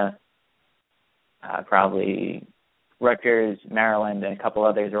 Virginia, probably Rutgers, Maryland, and a couple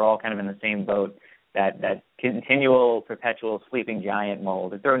others are all kind of in the same boat, that continual, perpetual sleeping giant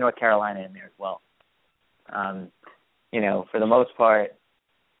mold. Throw North Carolina in there as well. For the most part,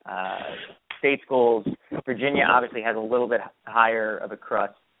 state schools, Virginia obviously has a little bit higher of a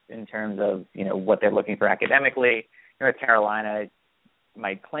crust in terms of, what they're looking for academically. North Carolina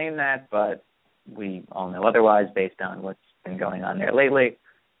might claim that, but we all know otherwise based on what's been going on there lately.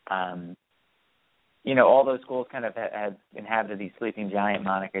 All those schools kind of have inhabited these sleeping giant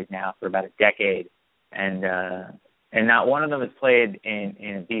monikers now for about a decade, and not one of them has played in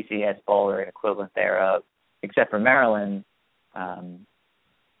a BCS bowl or an equivalent thereof, except for Maryland,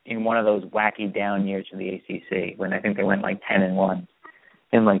 in one of those wacky down years for the ACC, when I think they went like 10-1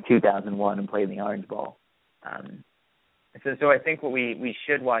 in like 2001 and played in the Orange Bowl. So I think what we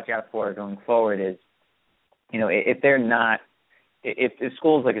should watch out for going forward is, if they're not, if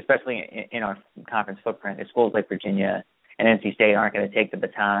schools like, especially in our conference footprint, if schools like Virginia and NC State aren't going to take the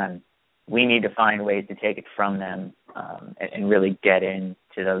baton, we need to find ways to take it from them and really get into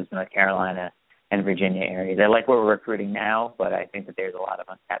those North Carolina and Virginia areas. I like where we're recruiting now, but I think that there's a lot of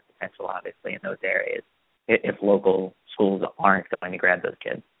untapped potential, obviously, in those areas if local schools aren't going to grab those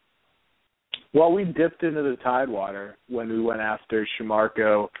kids. Well, we dipped into the Tidewater when we went after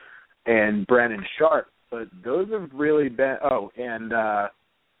Shamarko and Brandon Sharp, but those have really been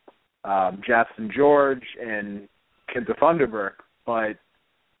Jackson George and Kinta Thunderberg. But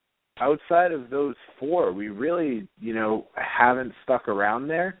outside of those four, we really, haven't stuck around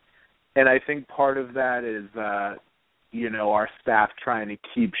there. And I think part of that is, our staff trying to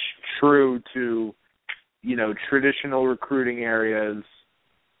keep true to, traditional recruiting areas,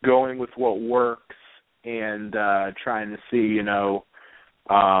 going with what works, and trying to see,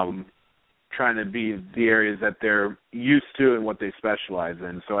 trying to be the areas that they're used to and what they specialize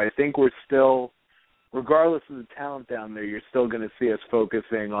in. So I think we're still, regardless of the talent down there, you're still going to see us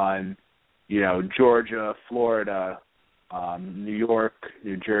focusing on, Georgia, Florida, New York,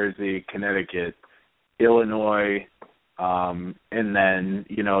 New Jersey, Connecticut, Illinois, and then,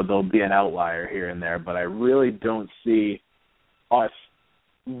 there'll be an outlier here and there. But I really don't see us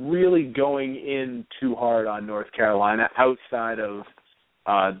really going in too hard on North Carolina outside of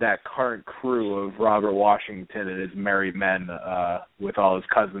that current crew of Robert Washington and his merry men with all his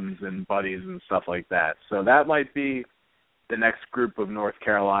cousins and buddies and stuff like that. So that might be the next group of North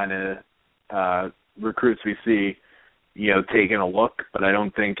Carolina recruits we see, taking a look, but I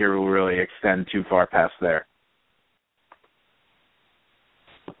don't think it will really extend too far past there.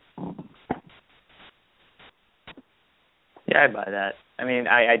 Yeah, I buy that. I mean,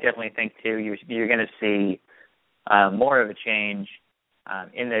 I definitely think, too, you're going to see more of a change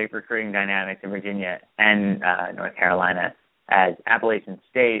in the recruiting dynamics in Virginia and North Carolina as Appalachian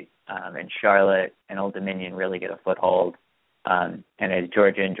State and Charlotte and Old Dominion really get a foothold, and as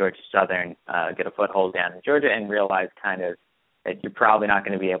Georgia and Georgia Southern get a foothold down in Georgia and realize kind of that you're probably not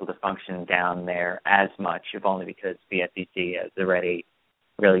going to be able to function down there as much, if only because the SEC has already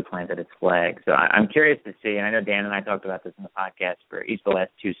really planted its flag. So I'm curious to see, and I know Dan and I talked about this in the podcast for each of the last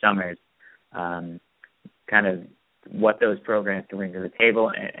 2 summers, kind of what those programs can bring to the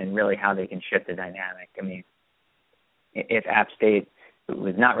table and really how they can shift the dynamic. I mean, if App State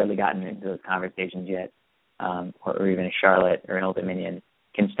was not really gotten into those conversations yet, or even a Charlotte or an Old Dominion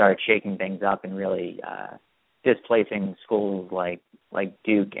can start shaking things up and really displacing schools like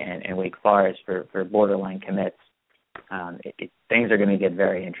Duke and Wake Forest for borderline commits, things are going to get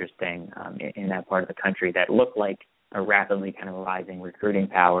very interesting in that part of the country that looked like a rapidly kind of rising recruiting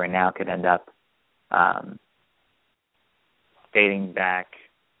power and now could end up dating back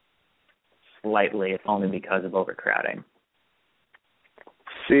slightly, if only because of overcrowding.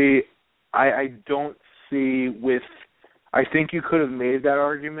 See, I don't see I think you could have made that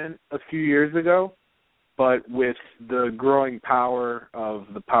argument a few years ago, but with the growing power of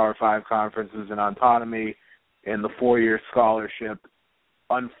the Power 5 conferences and autonomy and the 4-year scholarship,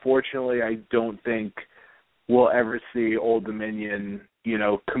 unfortunately, I don't think we'll ever see Old Dominion,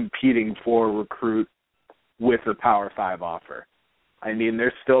 competing for a recruit with a Power 5 offer. I mean,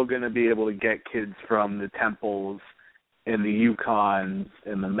 they're still going to be able to get kids from the Temples and the UConns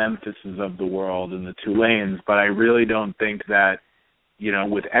and the Memphises of the world and the Tulanes, but I really don't think that,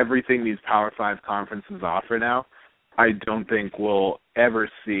 with everything these Power 5 conferences offer now, I don't think we'll ever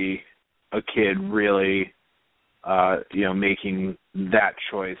see a kid really, making that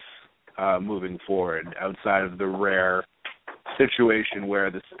choice moving forward outside of the rare situation where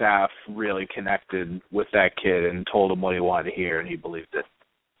the staff really connected with that kid and told him what he wanted to hear and he believed it.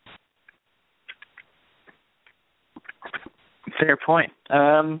 Fair point.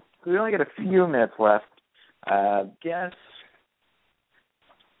 We only got a few minutes left.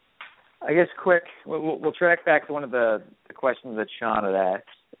 I guess quick, we'll track back to one of the questions that Sean had asked.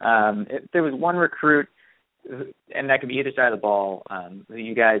 If there was one recruit, and that could be either side of the ball, that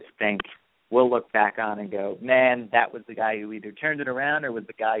you guys think we'll look back on and go, man, that was the guy who either turned it around or was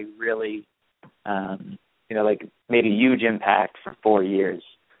the guy who really, made a huge impact for 4 years.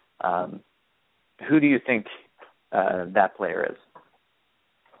 Who do you think that player is?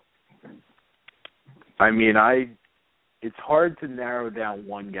 I mean, it's hard to narrow down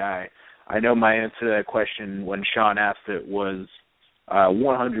one guy. I know my answer to that question when Sean asked it was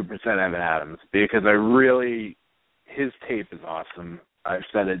 100% Evan Adams, because his tape is awesome. I've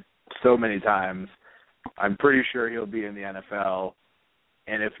said it so many times. I'm pretty sure he'll be in the NFL,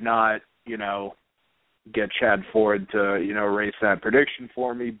 and if not, get Chad Ford to, erase that prediction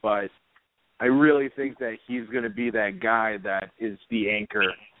for me, but I really think that he's going to be that guy that is the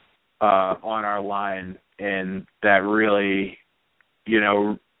anchor on our line, and that really,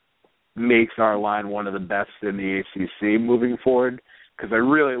 makes our line one of the best in the ACC moving forward, because I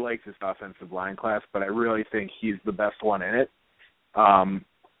really like this offensive line class, but I really think he's the best one in it.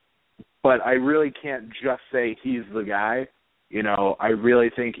 But I really can't just say he's the guy. I really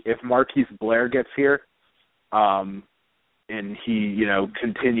think if Marquise Blair gets here and he,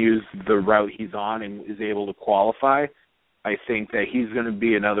 continues the route he's on and is able to qualify, I think that he's going to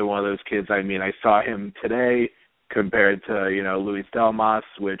be another one of those kids. I mean, I saw him today compared to, Luis Delmas,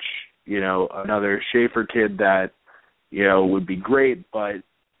 which, another Schaefer kid that, would be great. But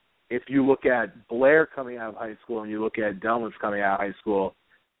if you look at Blair coming out of high school and you look at Delmas coming out of high school,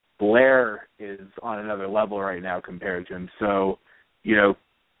 Blair is on another level right now compared to him. So,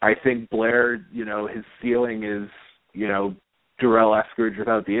 I think Blair, his ceiling is, Darrell Eskridge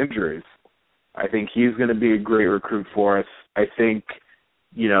without the injuries. I think he's going to be a great recruit for us. I think,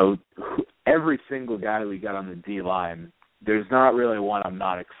 every single guy we got on the D-line, there's not really one I'm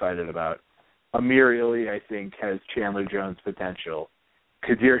not excited about. Amir Illy, I think, has Chandler Jones potential.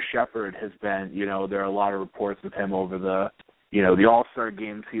 Kadir Shepard has been, there are a lot of reports of him over the All-Star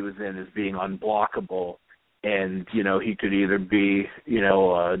games he was in as being unblockable. And, he could either be,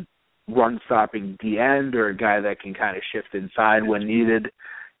 a run-stopping D-end or a guy that can kind of shift inside when needed.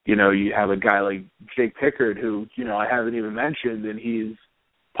 You have a guy like Jake Pickard who, I haven't even mentioned, and he's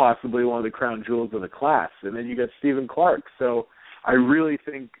possibly one of the crown jewels of the class. And then you got Stephen Clark. So I really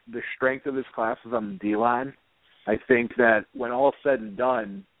think the strength of this class is on the D-line. I think that when all said and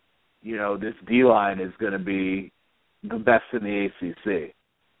done, this D-line is going to be the best in the ACC.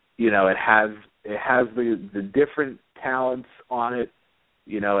 It has the different talents on it.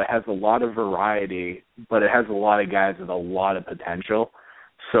 It has a lot of variety, but it has a lot of guys with a lot of potential.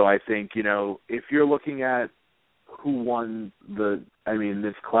 So I think, if you're looking at who won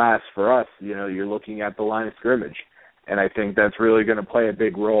this class for us, you're looking at the line of scrimmage. And I think that's really going to play a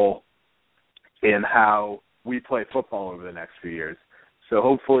big role in how we play football over the next few years. So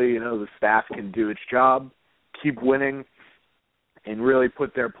hopefully, the staff can do its job, keep winning, and really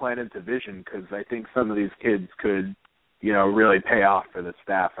put their plan into vision, because I think some of these kids could, really pay off for the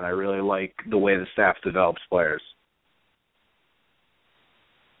staff. And I really like the way the staff develops players.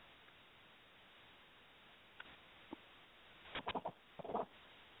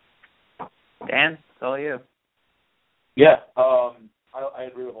 Dan, it's all you. Yeah, I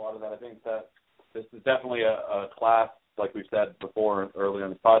agree with a lot of that. I think that this is definitely a class, like we've said before earlier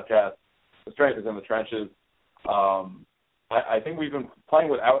in the podcast. The strength is in the trenches. I think we've been playing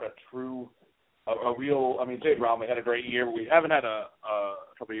without a real. I mean, Jade Romley had a great year. We haven't had a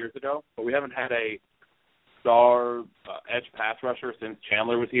couple of years ago, but we haven't had a star edge pass rusher since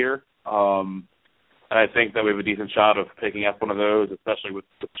Chandler was here. And I think that we have a decent shot of picking up one of those, especially with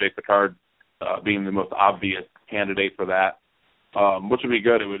Jake Picard being the most obvious candidate for that, which would be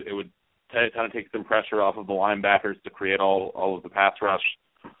good. It would it kind of takes some pressure off of the linebackers to create all of the pass rush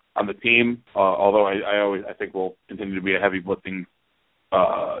on the team. Although I think we'll continue to be a heavy blitzing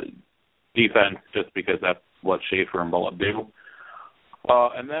defense just because that's what Schaefer and Bullock do.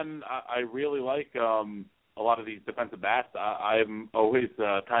 And then I really like a lot of these defensive backs. I'm always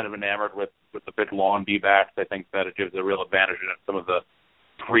kind of enamored with the big long D-backs. I think that it gives a real advantage in some of the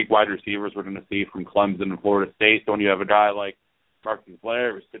freak wide receivers we're going to see from Clemson and Florida State. So when you have a guy like Marcus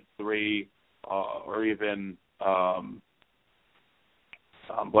Blair, who's 6'3", or even I'm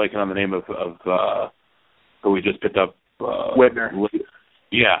blanking on the name of who we just picked up. Whitner.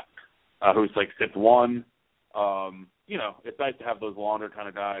 Yeah, who's like 6'1". It's nice to have those longer kind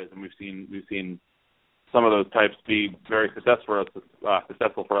of guys, and we've seen some of those types be very successful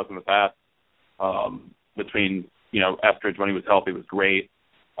for us in the past. Between Estridge, when he was healthy, was great.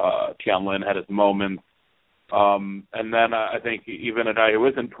 Keon Lynn had his moments. And then I think even a guy who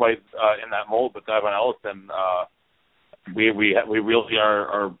isn't quite in that mold, but Davon Ellison, we really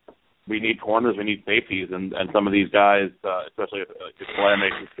are. We need corners, we need safeties, and some of these guys, especially if Blair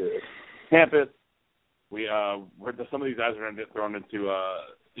makes it to campus, some of these guys are going to get thrown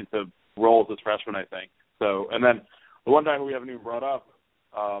into roles as freshmen, I think. So, and then the one guy who we haven't even brought up,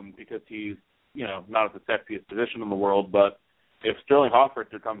 because he's not at the sexiest position in the world, but if Sterling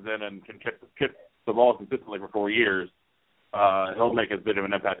Hofrichter comes in and can kick the ball consistently for 4 years, he'll make as big of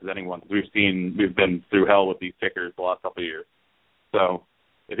an impact as anyone. We've been through hell with these kickers the last couple of years. So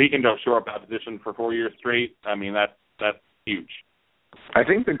if he can go shore up that position for 4 years straight, I mean, that's huge. I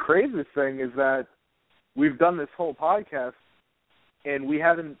think the craziest thing is that we've done this whole podcast and we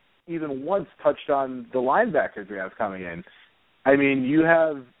haven't even once touched on the linebackers we have coming in. I mean, you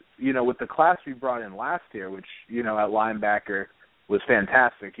have, with the class we brought in last year, which, at linebacker was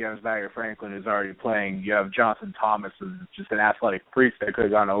fantastic. You have Zvaigner Franklin, who's already playing. You have Jonathan Thomas, who's just an athletic freak that could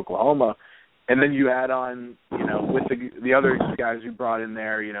have gone to Oklahoma. And then you add on, with the other guys you brought in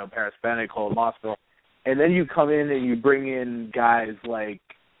there, Paris Bennett, Cole Mossville. And then you come in and you bring in guys like,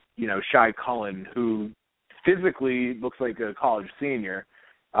 Shai Cullen, who physically looks like a college senior.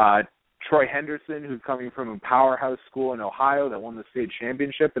 Troy Henderson, who's coming from a powerhouse school in Ohio that won the state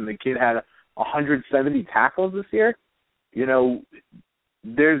championship, and the kid had 170 tackles this year.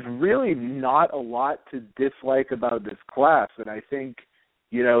 There's really not a lot to dislike about this class, and I think,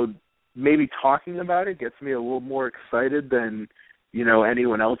 maybe talking about it gets me a little more excited than,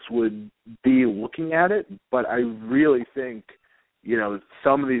 anyone else would be looking at it. But I really think,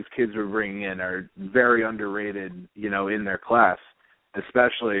 some of these kids we're bringing in are very underrated, in their class.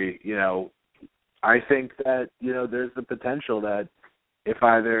 Especially, I think that, there's the potential that if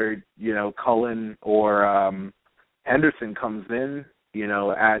either, Cullen or Henderson comes in,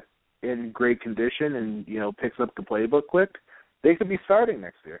 in great condition and, picks up the playbook quick, they could be starting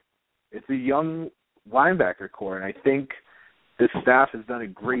next year. It's a young linebacker core, and I think the staff has done a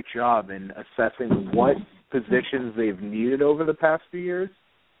great job in assessing what positions they've needed over the past few years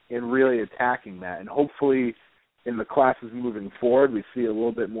and really attacking that. And hopefully in the classes moving forward, we see a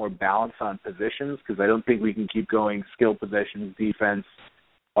little bit more balance on positions, because I don't think we can keep going skill positions, defense,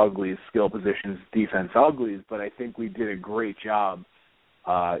 uglies, skill positions, defense, uglies. But I think we did a great job,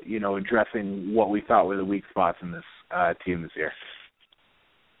 addressing what we thought were the weak spots in this team this year.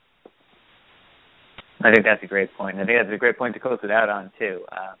 I think that's a great point. I think that's a great point to close it out on, too.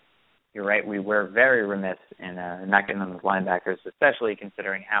 You're right. We were very remiss in not getting on those linebackers, especially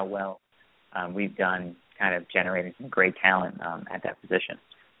considering how well we've done kind of generating some great talent at that position.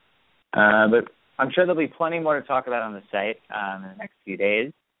 But I'm sure there'll be plenty more to talk about on the site in the next few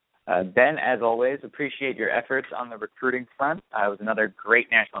days. Ben, as always, appreciate your efforts on the recruiting front. It was another great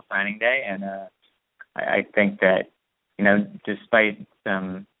National Signing Day, and I think that, despite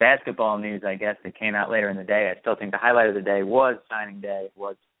some basketball news, I guess, that came out later in the day, I still think the highlight of the day was signing day,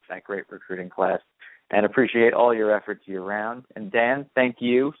 was that great recruiting class, and appreciate all your efforts year-round. And Dan, thank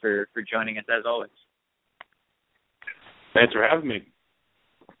you for joining us as always. Thanks for having me.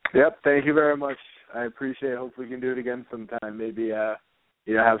 Yep, thank you very much. I appreciate it. Hopefully we can do it again sometime. Maybe,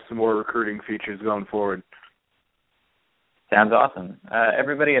 have some more recruiting features going forward. Sounds awesome.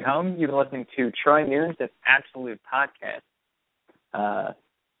 Everybody at home, you've been listening to Troy Nunes' Absolute Podcast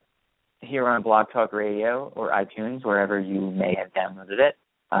here on Blog Talk Radio or iTunes, wherever you may have downloaded it.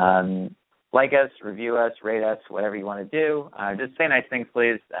 Like us, review us, rate us, whatever you want to do. Just say nice things,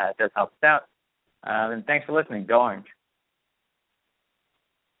 please. It does help us out. And thanks for listening. Go Orange.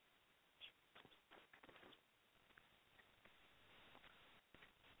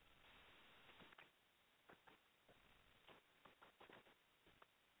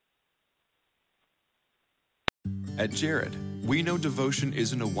 At Jared, We know devotion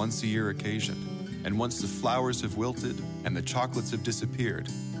isn't a once-a-year occasion, and once the flowers have wilted and the chocolates have disappeared,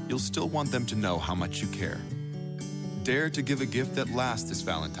 you'll still want them to know how much you care. Dare to give a gift that lasts this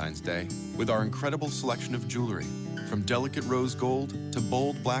Valentine's Day with our incredible selection of jewelry. From delicate rose gold to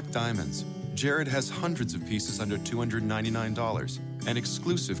bold black diamonds, Jared has hundreds of pieces under $299 and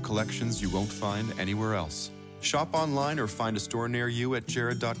exclusive collections you won't find anywhere else. Shop online or find a store near you at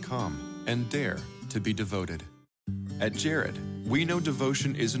Jared.com and dare to be devoted. At Jared, we know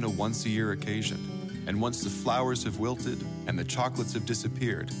devotion isn't a once-a-year occasion, and once the flowers have wilted and the chocolates have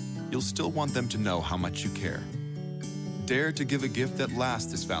disappeared, you'll still want them to know how much you care. Dare to give a gift that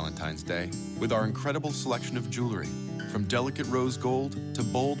lasts this Valentine's Day with our incredible selection of jewelry. From delicate rose gold to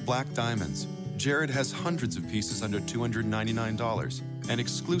bold black diamonds, Jared has hundreds of pieces under $299 and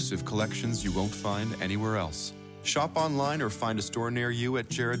exclusive collections you won't find anywhere else. Shop online or find a store near you at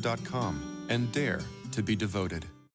Jared.com and dare to be devoted.